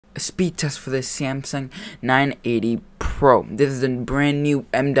speed test for this Samsung 980 Pro. This is a brand new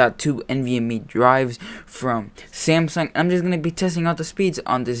M.2 NVMe drives from Samsung. I'm just going to be testing out the speeds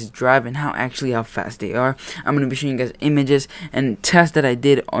on this drive and how fast they are. I'm going to be showing you guys images and tests that I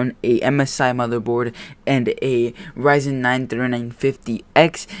did on a MSI motherboard and a Ryzen 9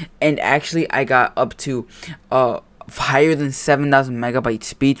 3950X, and actually I got up to higher than 7,000 megabyte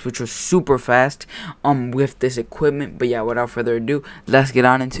speeds, which was super fast with this equipment. But yeah, without further ado, let's get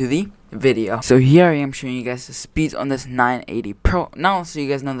on into the video. So here I am showing you guys the speeds on this 980 Pro. Now, so you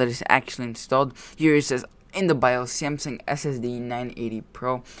guys know that it's actually installed, here it says in the BIOS Samsung SSD 980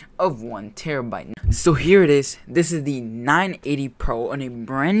 Pro of 1 terabyte. So here it is. This is the 980 Pro on a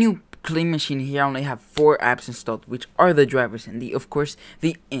brand new clean machine. Here I only have 4 apps installed, which are the drivers and of course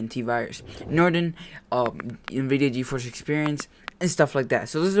the antivirus, Norton, NVIDIA GeForce Experience, and stuff like that.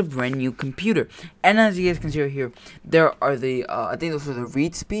 So this is a brand new computer, and as you guys can see right here, there are the I think those are the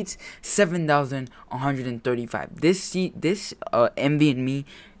read speeds, 7,135. This NVMe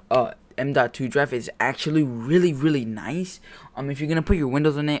M.2 drive is actually really nice. If you're gonna put your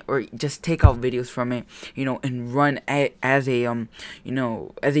Windows on it or just take out videos from it, and run as a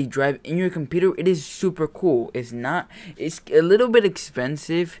as a drive in your computer, it is super cool. It's a little bit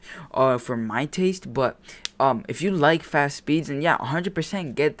expensive for my taste, but if you like fast speeds, and yeah,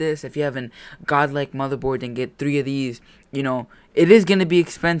 100% get this. If you have a godlike motherboard, then get 3 of these. It is going to be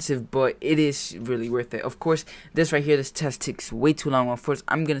expensive, but it is really worth it. Of course, this right here, this test takes way too long. Of course,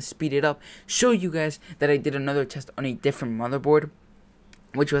 I'm going to speed it up, show you guys that I did another test on a different motherboard,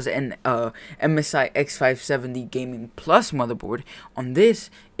 which was an MSI X570 Gaming Plus motherboard. On this,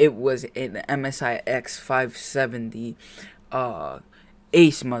 it was an MSI X570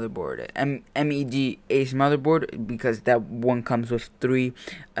 Ace motherboard, MEG Ace motherboard, because that one comes with 3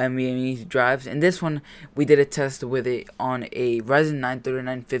 NVMe drives. And this one, we did a test with it on a Ryzen 9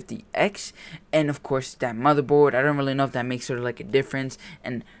 3950X, and of course that motherboard, I don't really know if that makes sort of like a difference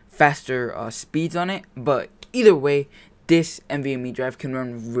and faster speeds on it, but either way, this NVMe drive can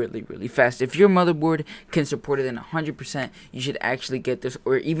run really fast. If your motherboard can support it, then 100% you should actually get this,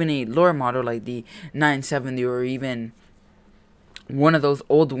 or even a lower model like the 970, or even one of those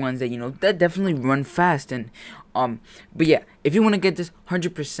old ones that that definitely run fast. And but yeah, if you want to get this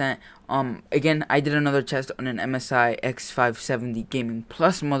 100%, again, I did another test on an MSI X570 Gaming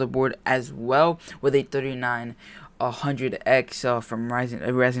Plus motherboard as well, with a 3900X from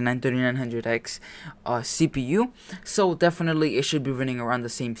Ryzen 9 3900X CPU. So definitely it should be running around the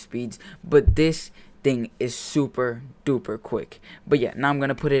same speeds, but this thing is super duper quick. But yeah, now I'm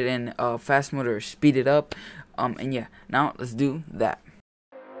gonna put it in fast mode, or speed it up. And yeah, now let's do that.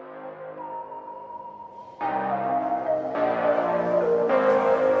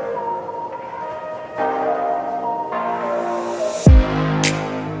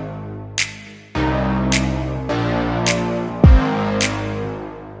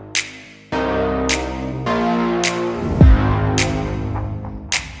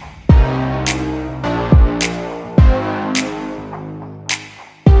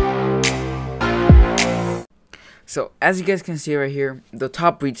 So as you guys can see right here, the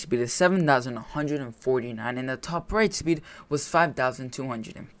top read speed is 7,149, and the top write speed was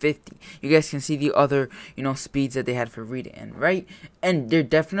 5,250. You guys can see the other speeds that they had for read and write, and they're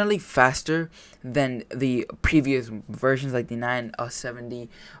definitely faster than the previous versions, like the 970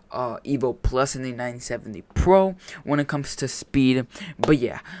 Evo Plus and the 970 Pro when it comes to speed. But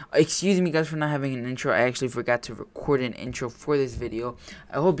yeah, excuse me guys for not having an intro. I actually forgot to record an intro for this video.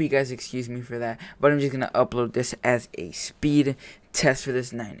 I hope you guys excuse me for that, but I'm just gonna upload this as a speed test for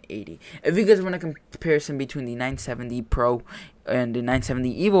this 980. If you guys want a comparison between the 970 Pro and the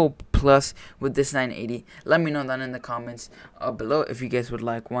 970 Evo Plus with this 980, let me know down in the comments below if you guys would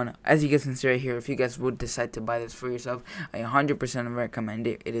like one. As you guys can see right here, if you guys would decide to buy this for yourself, I 100% recommend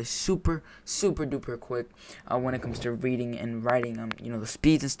it. It is super duper quick when it comes to reading and writing the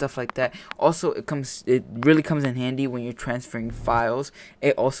speeds and stuff like that. Also, it really comes in handy when you're transferring files.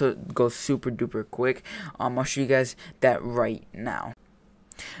 It also goes super duper quick. I'll show you guys that right now.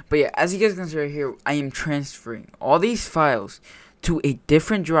 But yeah, as you guys can see right here, I am transferring all these files to a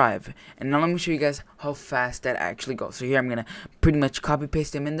different drive, and now let me show you guys how fast that actually goes. So here I'm gonna pretty much copy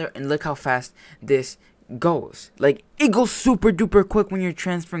paste them in there, and look how fast this goes. Like, it goes super duper quick when you're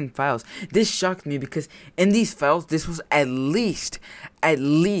transferring files. This shocked me because in these files, this was at least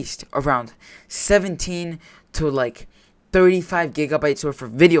around 17 to like 35 gigabytes worth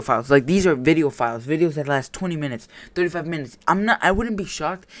of video files. Like, these are video files, videos that last 20 minutes, 35 minutes. I wouldn't be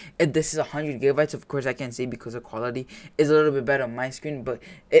shocked if this is 100 gigabytes. Of course, I can't say because the quality is a little bit better on my screen, but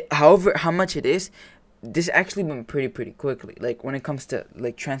however, how much it is, this actually went pretty quickly. Like when it comes to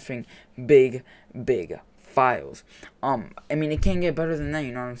like transferring big files. I mean, it can't get better than that,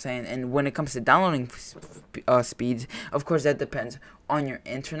 you know what I'm saying? And when it comes to downloading speeds, of course that depends on your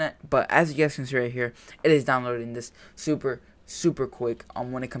internet, but as you guys can see right here, it is downloading this super quick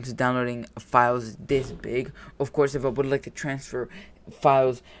when it comes to downloading files this big. Of course, if I would like to transfer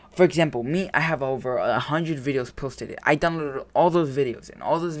files, for example, me, I have over 100 videos posted. I downloaded all those videos, and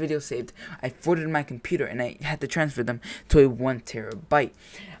all those videos saved, I forwarded my computer, and I had to transfer them to a 1 terabyte.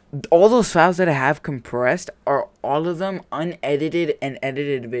 All those files that I have compressed are all of them unedited and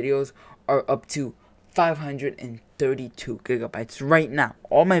edited videos are up to 532 gigabytes right now.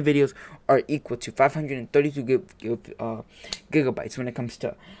 All my videos are equal to 532 gigabytes when it comes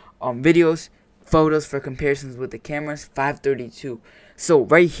to videos, photos. For comparisons with the cameras, 532. So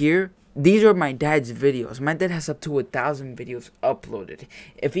right here, these are my dad's videos. My dad has up to 1,000 videos uploaded.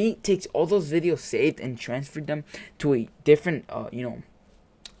 If he takes all those videos saved and transferred them to a different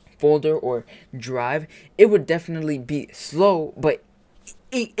folder or drive, it would definitely be slow, but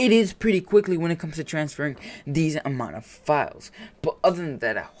it is pretty quickly when it comes to transferring these amount of files. But other than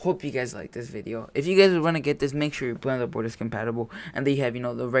that, I hope you guys like this video. If you guys want to get this, make sure your Blender board is compatible and that you have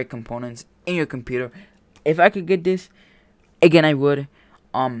the right components in your computer. If I could get this, again, I would.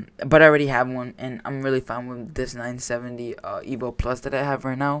 But I already have one, and I'm really fine with this 970 Evo Plus that I have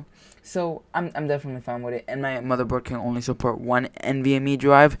right now. So I'm definitely fine with it, and my motherboard can only support one NVMe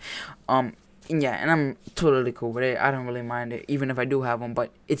drive. Yeah, and I'm totally cool with it. I don't really mind it, even if I do have one.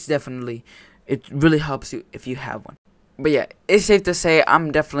 But it really helps you if you have one. But yeah, it's safe to say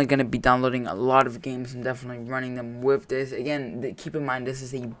I'm definitely going to be downloading a lot of games and definitely running them with this. Again, keep in mind this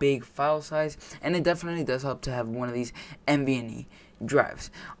is a big file size, and it definitely does help to have one of these NVMe drives.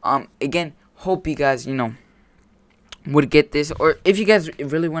 Again, hope you guys, would get this, or if you guys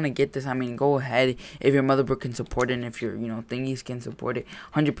really want to get this, I mean, go ahead. If your motherboard can support it, and if your thingies can support it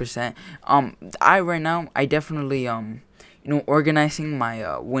 100%. I definitely organizing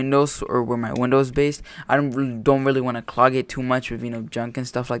my windows, or where my windows based. I don't really want to clog it too much with junk and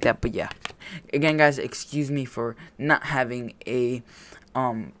stuff like that. But yeah, again guys, excuse me for not having a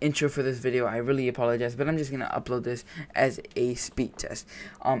intro for this video. I really apologize, but I'm just gonna upload this as a speed test.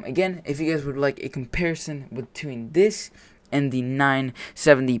 Again, if you guys would like a comparison between this and the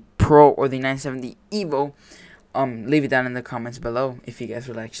 970 Pro or the 970 Evo, leave it down in the comments below if you guys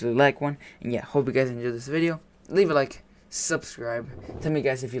would actually like one. And yeah, hope you guys enjoyed this video. Leave a like, subscribe. Tell me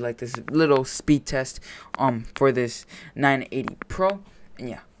guys if you like this little speed test for this 980 Pro. And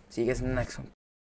yeah, see you guys in the next one.